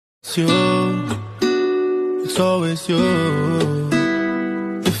It's you, it's always you.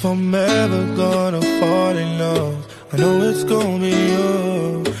 If I'm ever gonna fall in love, I know it's gonna be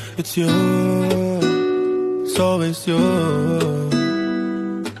you. It's you, it's always you.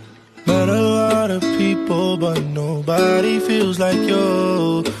 Met a lot of people, but nobody feels like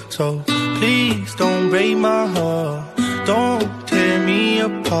you. So please don't break my heart, don't tear me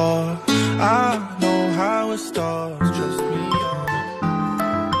apart. I know how it starts, trust me.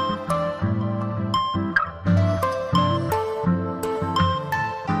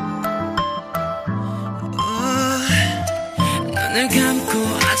 눈을 감고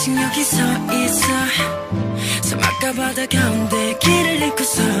아직 여기 서 있어. 사막과 바다 가운데 길을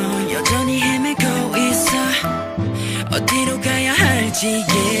잃고서 여전히 헤매고 있어. 어디로 가야 할지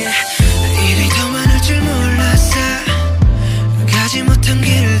yeah. 일이 더 많을 줄 몰랐어. 가지 못한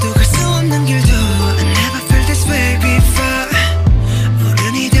길도 갈 수 없는 길도 I never felt this way before.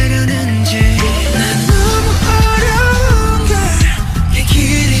 어른이 되려는지 난 너무 어려운 걸 이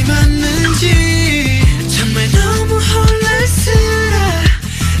길이 맞는지 정말 너무 혼란스러워.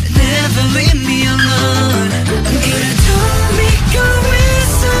 Never leave me alone. 그래도 믿고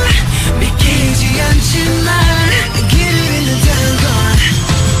있어. 믿기지 않지만 길을 잃는다는 건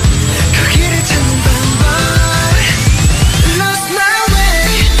그 길을 찾는 방법. Lost my way.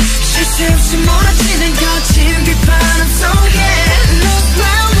 쉴 새 없이 몰아치는 거친 비바람 속에 Lost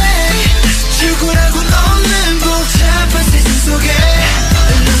my way. 출구라곤 없는 복잡한 세상 속에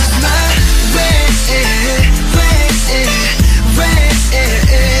Lost my way.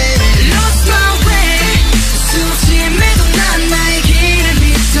 Lost my way. 수없이 헤매도 난 나의 길을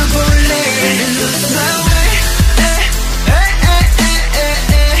믿어볼래. Lost my way.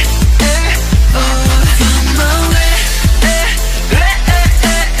 Found my way.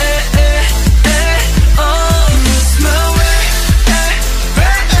 Lost my way.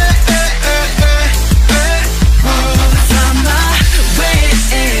 Found my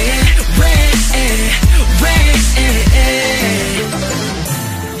way.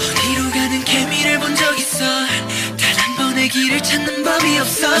 어디로 가는 개미를 본 적 있어. 단 한 번의 길을 찾는 법이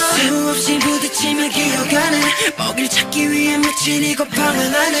없어. 수없이 부딪히며 기어가는 먹이를 찾기 위해 며칠이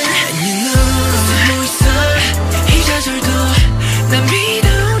고파만하는 And you know 숨어 있어. 이 좌절도 난 믿어.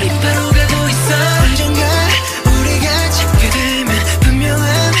 우리 바로 가고 있어. 언젠가 우리가 찾게 되면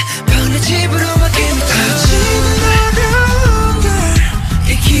분명한 번의 집으로 바뀌는 아직은 어려운 걸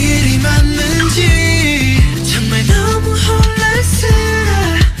이 길이 맞는지 정말 너무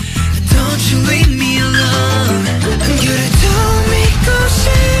혼란스러워. Don't you leave me alone. 그래도 믿고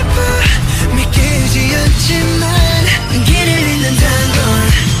싶어. 믿기지 않지만 길을 잃는다는 건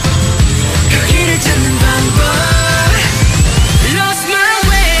그 길을 찾는 방법. Lost my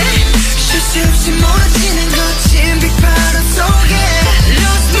way. 쉴 새 없이 몰아치는 거친 빗바람 속에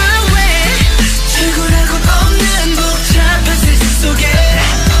Lost my way. 출구라곤 없는 복잡한 세상 속에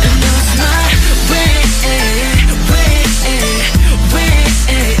Lost my way.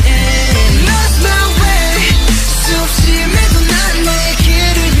 Lost my way. 수없이 헤매도 난 나의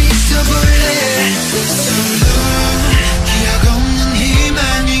길을 믿어볼래. Solo 기억 없는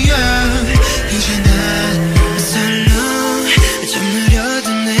희망이야. 이제 난 살로 좀 느려도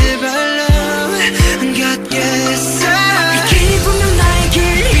내 발로 걷겠어. 이 길이 분명 나의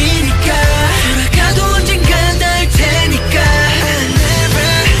길이니까 돌아가도 언젠간 닿을 테니까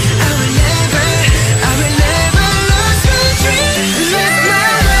I will never lose my dream. Lost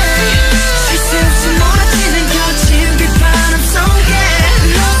my way. 쉴 새 없이 몰아치는 거친 빗바람 속에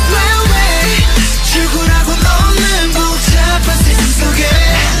Lost my way. 출구라곤 없는 복잡한 세상 속에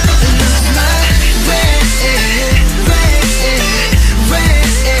Lost my way.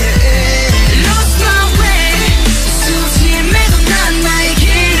 Lost my way. 수없이 헤매도 난 나의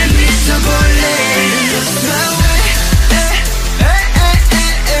길을 믿어볼래. Lost my way.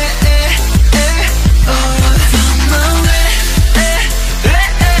 Found my way.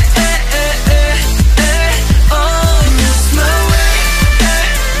 Lost my way.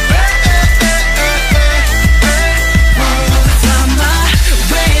 Found my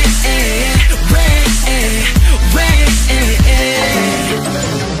way.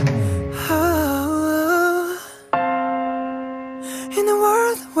 In a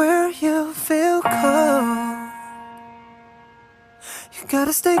world where you feel cold, you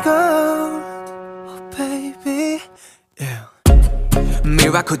gotta stay gold, oh baby. Yeah.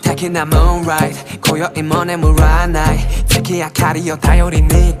 미와쿠타키 나 moonlight 고요히 먼의 물한 night 특히 아카리오 다요리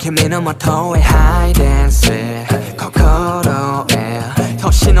니 kimiの 모토에 high dance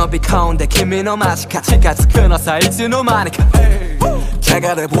心をび込んで君の間近近づくのさいつの間にか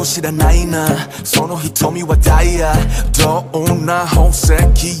해가 돼 보시란 나이나 선호 히토미와 다이아 더우나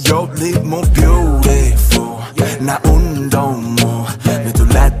호색이 열린 more beautiful 나 운동 뭐 매도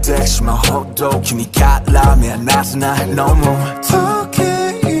라텍스 마 호도 김이 갈라면 나스나 너무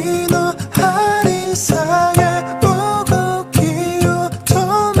어깨 너 한인사에 보고 기어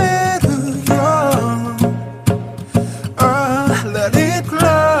토메르요 Let it glow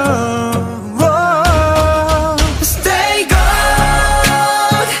Stay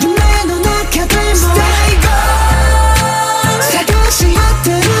gold 내 눈앞에 들면 Stay gold 살며시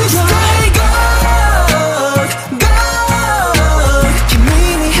흩뜨려요 Stay gold gold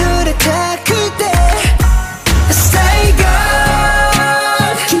김민이 흐르다 그대 Stay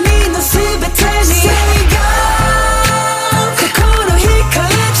gold 김이 모습에 tell me Stay gold 코코로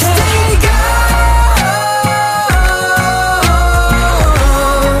힐거려 Stay gold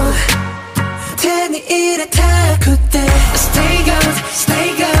테니 이렇다 그대 Stay gold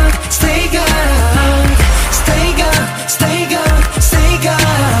Stay gold Stay gold Stay gold Stay gold Stay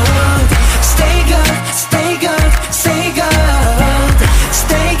gold Stay gold Stay gold Stay gold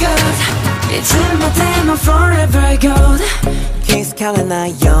Stay gold It's in my time forever gold Kiss calling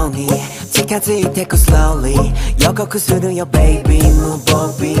나의 영이近づいてく slowly 予告するよ baby 無防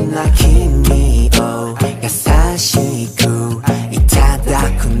備な君を優しくいただ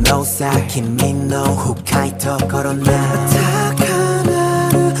くのさ君の深いところな高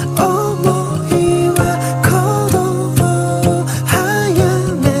鳴る想いは鼓動を早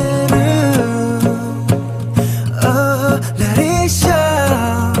める Oh let it show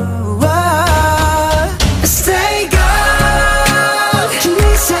Stay gold君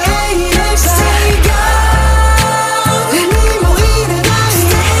さえいれば Stay gold何もいらない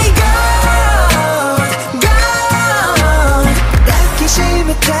Stay gold gold 抱きし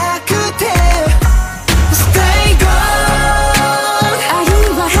めたくて Stay gold 愛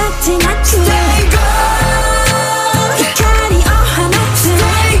は果てなく Stay gold 光を放つ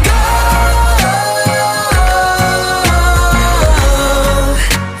Stay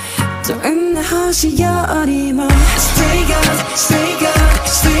gold どんな星よりも Stay gold Stay gold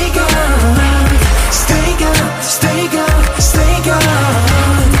Stay gold Stay gold Stay gold Stay gold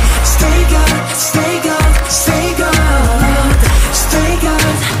Stay gold Stay gold Stay gold Stay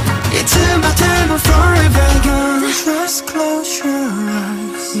gold It's my time forever gone Just close your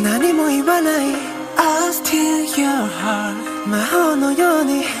eyes 何も言わない I'll steal your heart 魔法のよう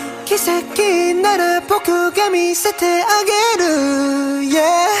に奇跡なら僕が見せてあげる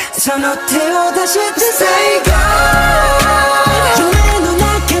Yeah その手を出して Stay gold 夢の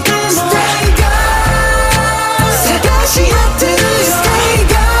中でも Stay gold 探し合ってるよ Stay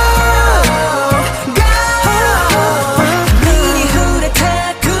gold gold 目に触れた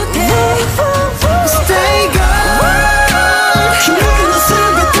くて Stay gold 君のす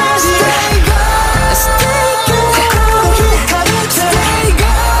べてに Stay gold Stay gold 心光る Stay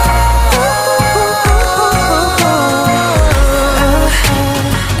gold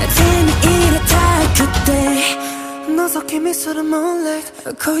手に入れたくて覗き見する moonlight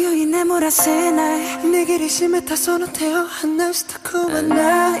今宵眠らせない握りしめたその手を離したくは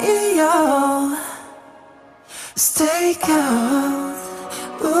ないよ Stay gold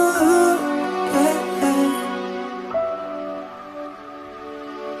Ooh, yeah.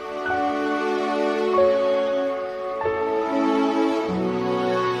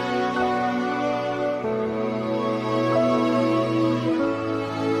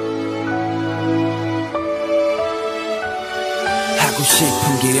 하고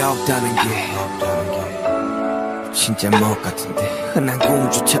싶은 게 없다는 게 진짜 뭐 같은데 흔한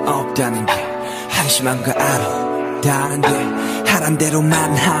꿈조차 없다는 게 한심한 거 알아 다른데 하란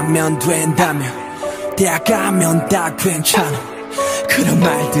대로만 하면 된다면 대학 가면 다 괜찮아 그런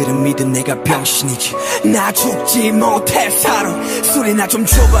말들은 믿은 내가 병신이지 나 죽지 못해 살아 술이나 좀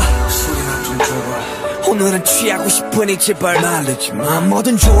줘봐 오늘은 취하고 싶으니 제발 말리지 마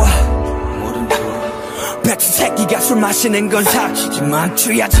뭐든 좋아 배추 새끼가 술 마시는 건 사치지만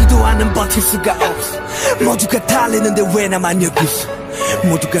취하지도 않은 버틸 수가 없어 모두가 달리는데 왜 나만 여기 있어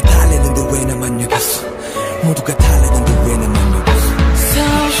모두가 달리는데 왜 나만 여기 있어 모두가 달리는데 왜 나만 여기 있어 So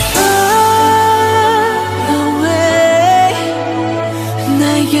far away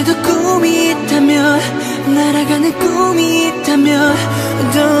나에게도 꿈이 있다면 날아가는 꿈이 있다면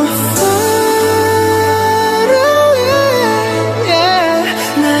Don't far away yeah.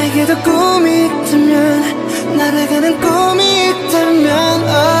 나에게도 꿈이 있다면 날아가는 꿈이 있다면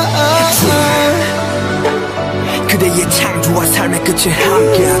그대의 창조와 삶의 끝을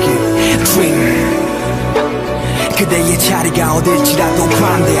함께하길 Dream 그대의 자리가 어딜지라도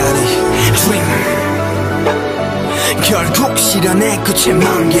관대하니 Dream 결국 실현의 끝에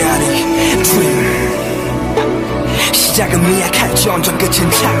만개하리 Dream 시작은 미약할지언정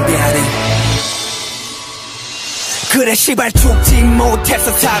끝은 창대하리 그래 시발 죽지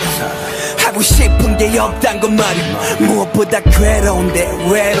못해서 살아 하고 싶은 게 없단 건 말이야 무엇보다 괴로운데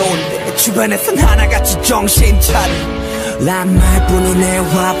외로운데 주변에선 하나같이 정신 차려 난 말뿐이네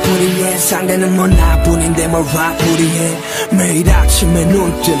화풀이해 상대는 뭐 나뿐인데 뭘 화풀이해 매일 아침에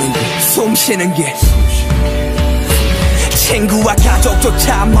눈 뜨는 게 숨 쉬는 게 친구와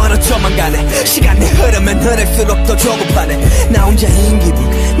가족조차 멀어져만 가네 시간이 흐르면 흐를수록 더 조급하네 나 혼자인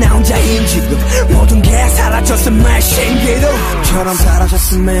기분 나 혼자인 지금 모든 게 사라졌음에 신기루처럼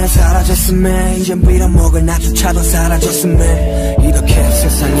사라졌음에 이젠 빌어먹을 나조차도 사라졌음에 이렇게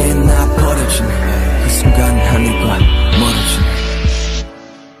세상에 나 버려지네 그 순간 하늘과 멀어지네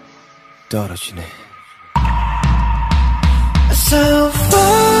떨어지네 So far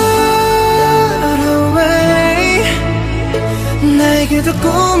away 나에게도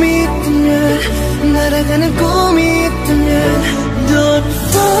꿈이 있다면 날아가는 꿈이 있다면 Don't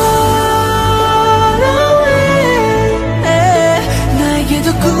fall away 나에게도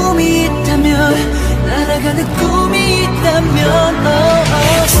꿈이 있다면 날아가는 꿈이 있다면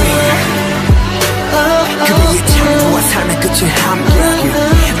그대의 창조와 삶의 끝을 함께하길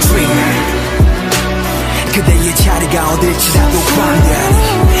Dream 그대의 자리가 어딜지라도 반대하리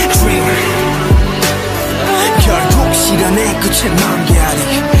Dream 결국 실현의 끝에 만개하리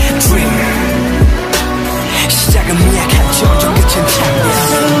Dream 시작은 미약할지언정 끝은 창대하리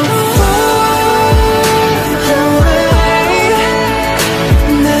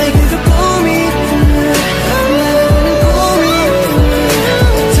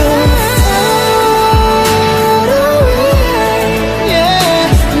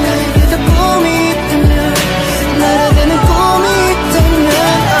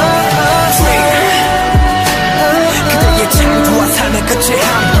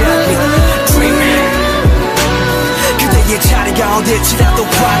어딜지라도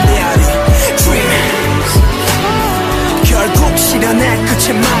반대하리 Dream 결국 실현의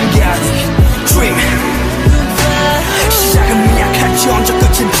끝에 만개하리 Dream 시작은 미약할지언정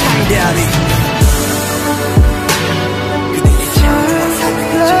끝은 창대하리 그대의 창조와 삶의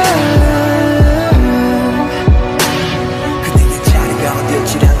끝에 그대의 자리가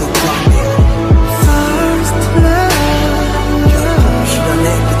어딜지라도 반대하리 결국 실현의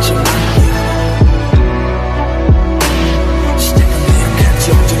끝에 만개하리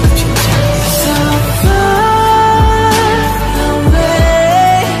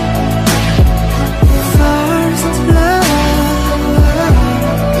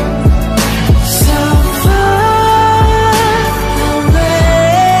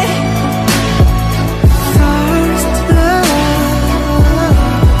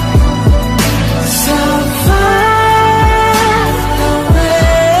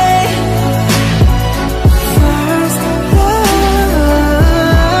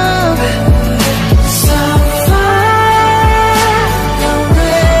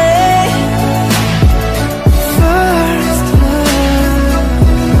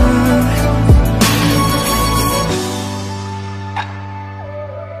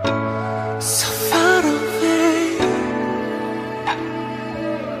So